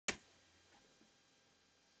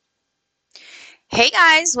Hey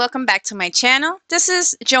guys, welcome back to my channel. This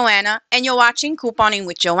is Joanna and you're watching Couponing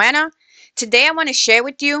with Joanna. Today I want to share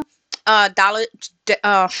with you dollar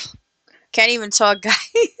uh can't even talk guys.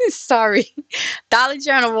 Sorry. Dollar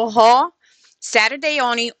General haul. Saturday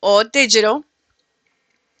only, all digital.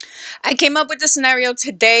 I came up with the scenario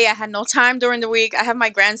today. I had no time during the week. I have my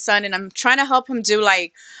grandson and I'm trying to help him do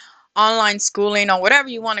like online schooling or whatever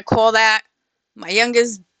you want to call that. My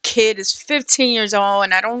youngest kid is 15 years old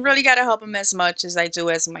and I don't really got to help him as much as I do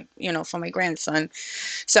as for my grandson.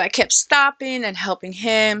 So I kept stopping and helping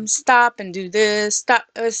him stop and do this, stop.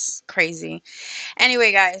 It was crazy.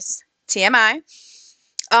 Anyway, guys, TMI.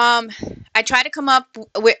 Um, I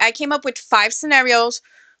came up with 5 scenarios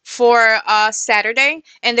for Saturday,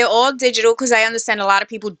 and they're all digital because I understand a lot of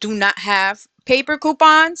people do not have paper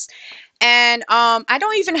coupons. And I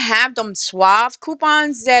don't even have them Suave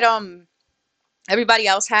coupons that everybody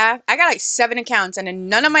else have. I got like 7 accounts, and in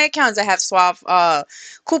none of my accounts I have Suave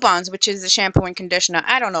coupons, which is the shampoo and conditioner.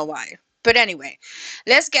 I don't know why. But anyway,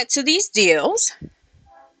 let's get to these deals.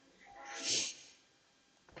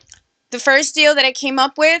 The first deal that I came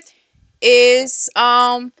up with is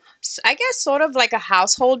I guess sort of like a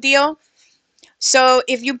household deal. So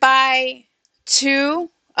if you buy two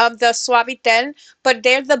of the Suavitel, but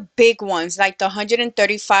they're the big ones, like the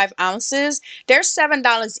 135 ounces, they're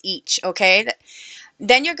 $7 each, okay?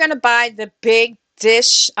 Then you're gonna buy the big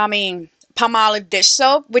Palmolive dish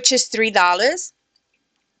soap, which is $3.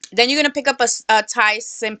 Then you're gonna pick up a Thai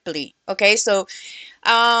Simply, okay? So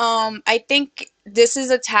I think this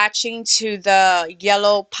is attaching to the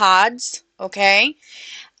yellow pods, okay?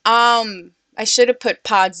 I should have put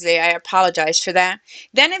pods there. I apologize for that.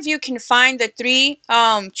 Then if you can find the three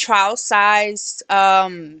trial size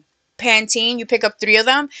Pantene, you pick up 3 of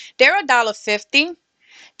them. They're $1.50.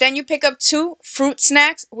 Then you pick up 2 fruit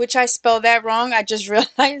snacks, which I spelled that wrong. I just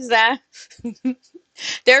realized that.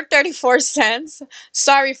 They're 34 cents.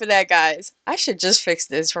 Sorry for that, guys. I should just fix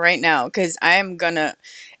this right now because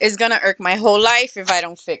it's gonna irk my whole life if I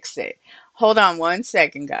don't fix it. Hold on 1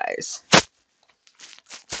 second, guys.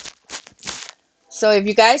 So if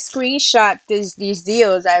you guys screenshot these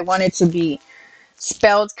deals, I want it to be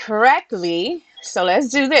spelled correctly. So let's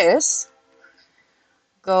do this.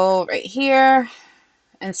 Go right here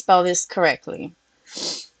and spell this correctly.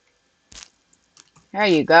 There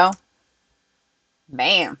you go.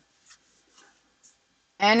 Bam.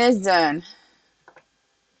 And it's done.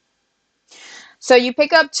 So you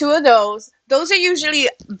pick up 2 of those. Those are usually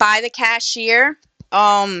by the cashier,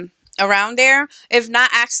 around there. If not,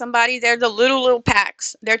 ask somebody. They're the little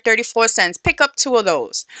packs. They're 34 cents. Pick up 2 of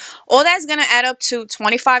those. All that's gonna add up to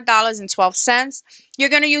 $25.12. You're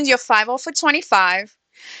gonna use your 5 off for 25,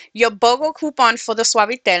 your BOGO coupon for the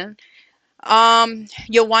Suavitel,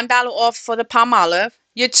 your $1 off for the Palmolive,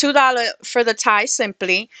 your $2 for the Thai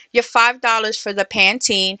Simply, your $5 for the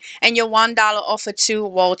Pantene, and your $1 off for 2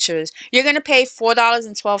 vouchers. You're gonna pay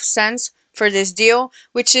 $4.12 for this deal,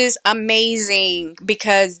 which is amazing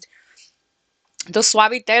because the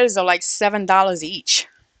Suavitels are like $7 each.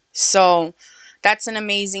 So that's an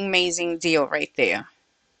amazing deal right there.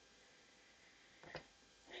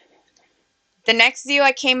 The next deal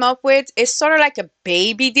I came up with is sort of like a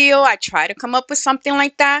baby deal. I try to come up with something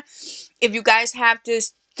like that. If you guys have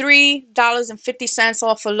this $3.50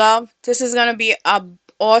 off of Love, this is gonna be a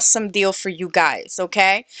awesome deal for you guys,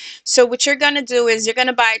 okay? So what you're gonna do is you're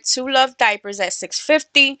gonna buy 2 Love diapers at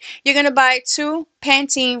 $6.50. You're gonna buy 2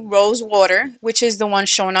 Pantene Rose Water, which is the one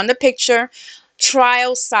shown on the picture,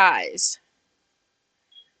 trial size.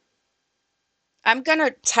 I'm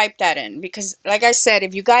gonna type that in because, like I said,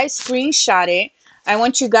 if you guys screenshot it, I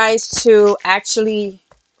want you guys to actually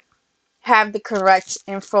have the correct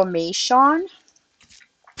information.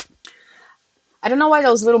 I don't know why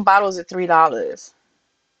those little bottles are $3,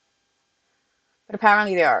 but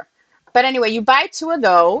apparently they are. But anyway, you buy 2 of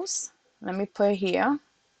those. Let me put here.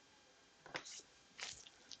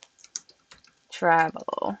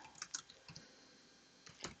 Travel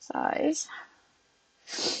size.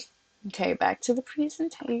 Okay, back to the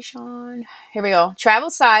presentation. Here we go. Travel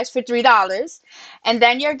size for $3. And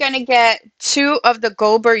then you're gonna get 2 of the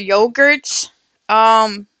Gerber yogurts.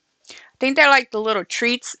 I think they're like the little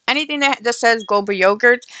treats. Anything that says Gerber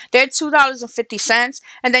yogurt, they're $2.50.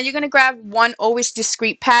 And then you're gonna grab 1 Always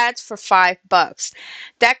Discreet pads for $5.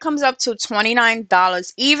 That comes up to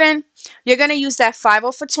 $29 even. You're gonna use that 5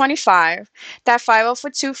 off for 25, that 5 off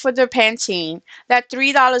for 2 for the Pantene, that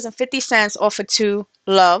 $3.50 off for 2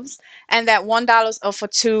 Loves, and that $1 off for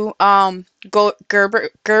 2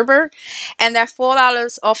 Gerber, and that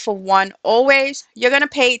 $4 off for 1 Always. You're gonna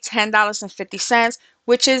pay $10.50,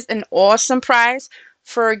 which is an awesome price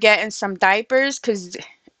for getting some diapers because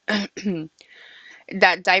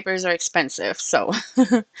that diapers are expensive. So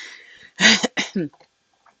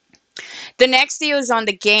the next deal is on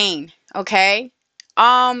the Gain. Okay.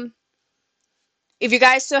 Um, if you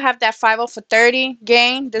guys still have that 50 for 30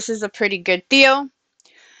 Gain, this is a pretty good deal.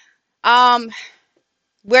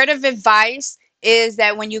 Word of advice is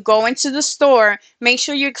that when you go into the store, make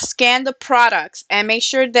sure you scan the products and make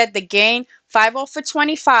sure that the Gain 50 for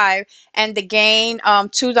 25 and the Gain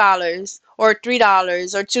 $2 or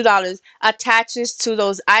 $3 or $2 attaches to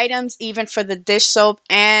those items, even for the dish soap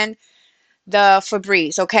and the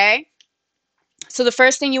Febreze. Okay. So the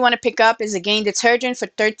first thing you want to pick up is a Gain detergent for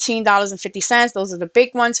 $13.50. Those are the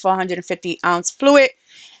big ones for 150-ounce fluid.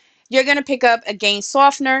 You're going to pick up a Gain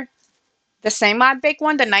softener, the same odd big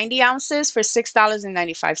one, the 90 ounces for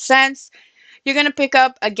 $6.95. You're going to pick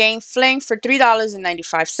up a Gain Fling for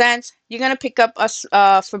 $3.95. You're going to pick up a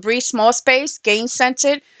Febreze Small Space Gain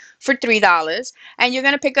Scented for $3. And you're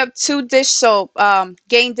going to pick up two dish soap,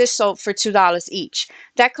 Gain dish soap for $2 each.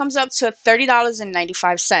 That comes up to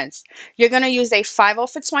 $30.95. You're going to use a 50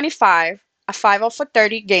 for 25, a 50 for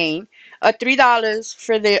 30 Gain, a $3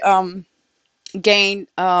 for the Gain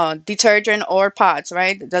detergent or pods,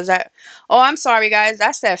 right? Does that? Oh, I'm sorry, guys.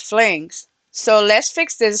 That's that Flings. So let's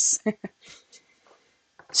fix this.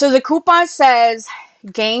 So the coupon says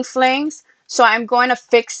Gain Flings. So I'm going to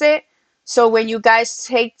fix it. So when you guys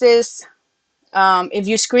take this, if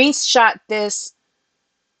you screenshot these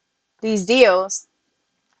deals,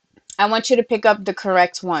 I want you to pick up the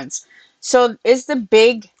correct ones. So is the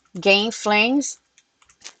big Gain Flings?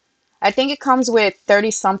 I think it comes with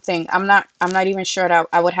 30 something. I'm not even sure that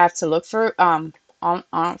I would have to look for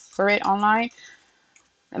for it online.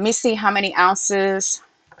 Let me see how many ounces.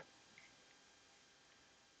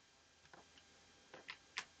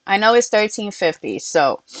 I know it's 1350,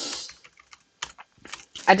 so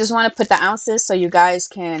I just want to put the ounces so you guys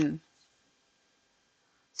can,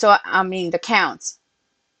 so I mean the counts.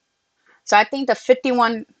 So I think the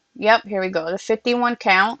 51, yep, here we go. The 51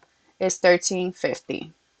 count is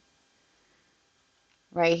 1350.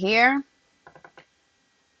 Right here.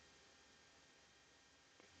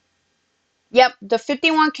 Yep, the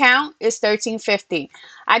 51 count is 1350.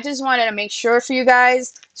 I just wanted to make sure for you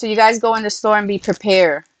guys, so you guys go in the store and be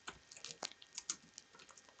prepared.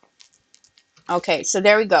 Okay, so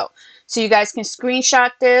there we go. So you guys can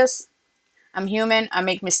screenshot this. I'm human, I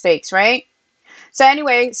make mistakes, right? So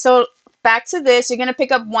anyway, so back to this. You're going to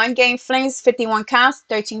pick up one Gain Flings, 51 counts,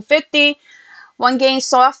 1350. One Gain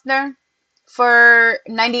Softener for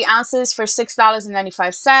 90 ounces for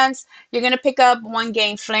 $6.95. You're going to pick up one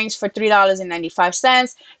Gain Flings for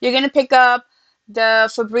 $3.95. You're going to pick up the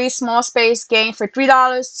Febreze Small Space Gain for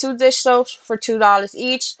 $3, two dish soaps for $2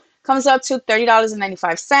 each. Comes up to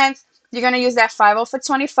 $30.95. You're going to use that 50 for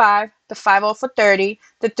 25, the 50 for 30,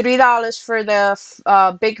 the $3 for the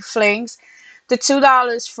big flings, the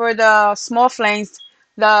 $2 for the small flings,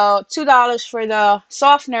 the $2 for the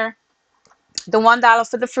softener, the $1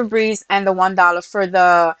 for the Febreze, and the $1 for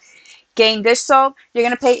the Gain dish soap. You're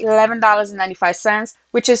going to pay $11.95,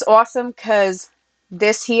 which is awesome because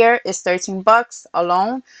this here is 13 bucks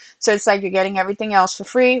alone. So it's like you're getting everything else for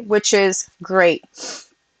free, which is great.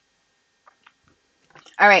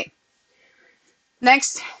 All right.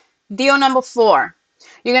 Next, deal number 4.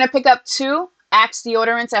 You're going to pick up two Axe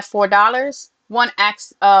deodorants at $4, one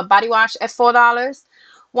Axe body wash at $4,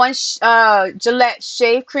 one Gillette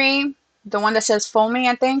shave cream, the one that says foaming,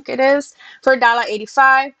 I think it is, for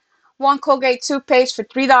 $1.85, one Colgate toothpaste for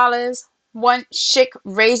 $3, one Schick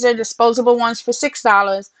razor disposable ones for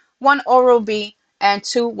 $6, one Oral-B, and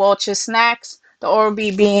two Welch's snacks, the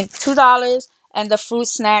Oral-B being $2 and the fruit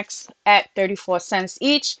snacks at 34 cents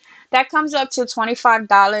each. That comes up to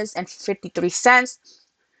 $25.53.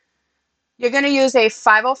 You're going to use a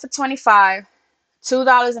 50 for 25,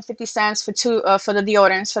 $2.50 for the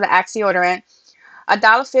deodorants, for the Axe deodorant,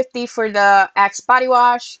 $1.50 for the Axe body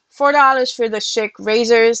wash, $4 for the Schick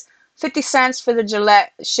razors, 50 cents for the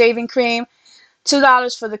Gillette shaving cream,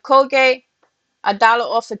 $2 for the Colgate, $1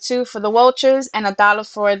 off for two for the Welch's, and $1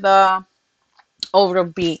 for the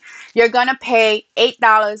Oral-B. You're gonna pay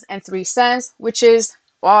 $8.03, which is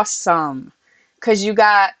awesome, because you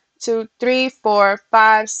got 2, 3, 4,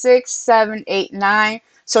 5, 6, 7, 8, 9.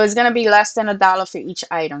 So it's gonna be less than $1 for each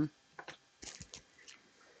item.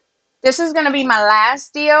 This is gonna be my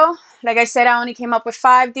last deal. Like I said, I only came up with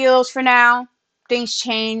 5 deals for now. Things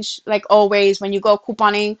change like always when you go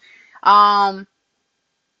couponing.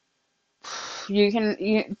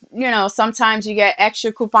 You know, sometimes you get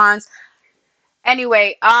extra coupons.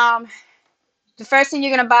 Anyway, the first thing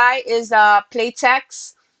you're gonna buy is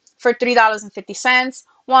Playtex for $3.50.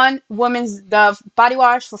 One women's Dove body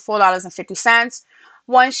wash for $4.50.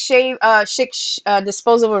 One Schick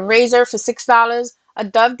disposable razor for $6. A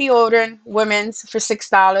Dove deodorant women's for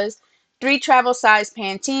 $6. Three travel size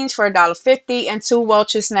Pantenes for $1.50, and two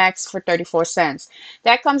Welch's snacks for 34 cents.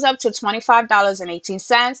 That comes up to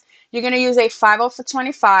 $25.18. You're gonna use a 5 off for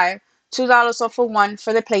 25, $2 off for one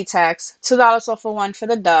for the Playtex, $2 off for one for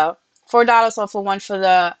the Dove, $4 off for one for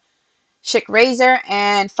the Schick razor,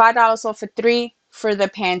 and $5 off for three for the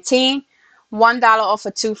Pantene, $1 off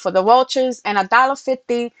for two for the Welch's, and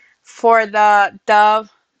 $1.50 for the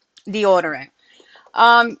Dove deodorant.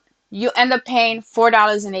 You end up paying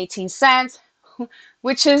 $4.18,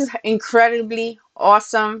 which is incredibly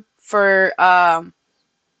awesome for all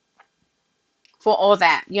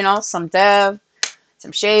that. You know, some Dove,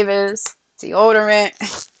 some shavers,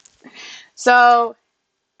 deodorant. So,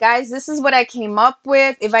 guys, this is what I came up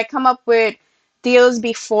with. If I come up with deals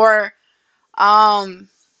before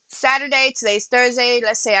Saturday, today's Thursday,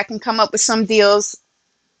 let's say I can come up with some deals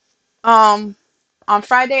on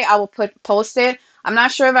Friday, I will post it. I'm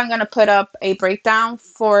not sure if I'm gonna put up a breakdown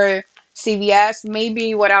for CVS.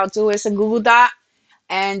 Maybe what I'll do is a Google Doc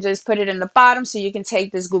and just put it in the bottom so you can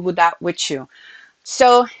take this Google Doc with you.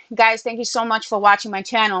 So, guys, thank you so much for watching my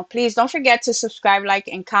channel. Please don't forget to subscribe, like,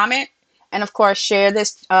 and comment, and of course share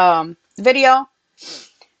this video.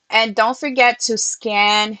 And don't forget to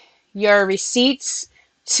scan your receipts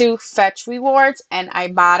to Fetch Rewards and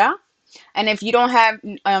Ibotta. And if you don't have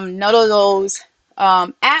none of those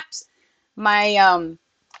apps, my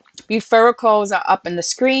referral codes are up in the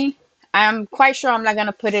screen. I'm quite sure I'm not going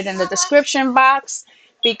to put it in the description box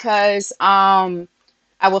because I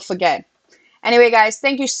will forget. Anyway, guys,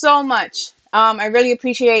 thank you so much. I really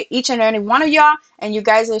appreciate each and every one of y'all, and you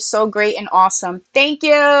guys are so great and awesome. Thank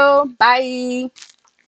you. Bye.